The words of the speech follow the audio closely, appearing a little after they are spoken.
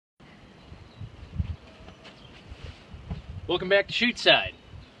Welcome back to Chute-Side.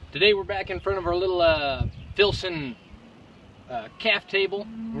 Today we're back in front of our little Filson calf table.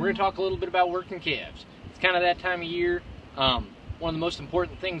 We're going to talk a little bit about working calves. It's kind of that time of year. One of the most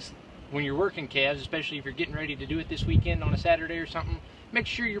important things when you're working calves, especially if you're getting ready to do it this weekend on a Saturday or something, make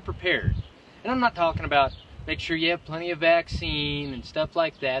sure you're prepared. And I'm not talking about make sure you have plenty of vaccine and stuff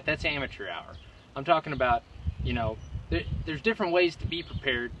like that. That's amateur hour. I'm talking about, you know, there's different ways to be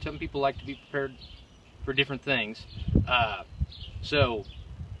prepared. Some people like to be prepared for different things. So,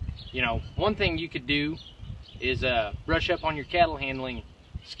 you know, one thing you could do is brush up on your cattle handling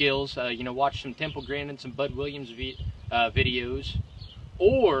skills. You know, watch some Temple Grandin, some Bud Williams videos.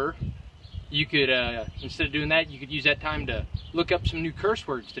 Or you could, instead of doing that, you could use that time to look up some new curse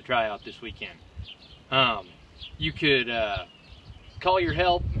words to try out this weekend. You could call your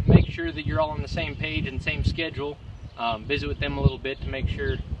help, make sure that you're all on the same page and same schedule. Visit with them a little bit to make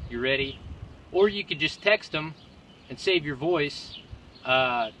sure you're ready. Or you could just text them and save your voice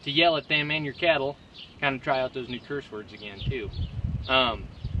to yell at them and your cattle. Kind of try out those new curse words again too.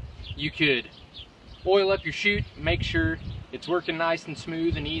 You could oil up your chute, make sure it's working nice and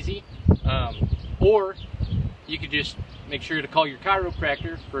smooth and easy. Or you could just make sure to call your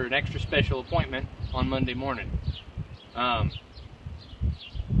chiropractor for an extra special appointment on Monday morning. If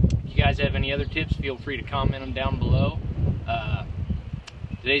you guys have any other tips, feel free to comment them down below.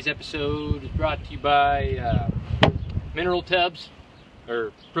 Today's episode is brought to you by mineral tubs,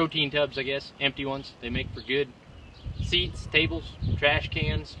 or protein tubs, I guess, empty ones. They make for good seats, tables, trash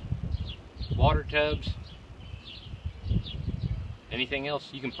cans, water tubs, anything else.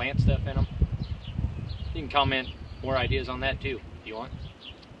 You can plant stuff in them. You can comment more ideas on that too if you want.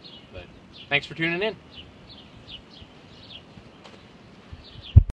 But thanks for tuning in.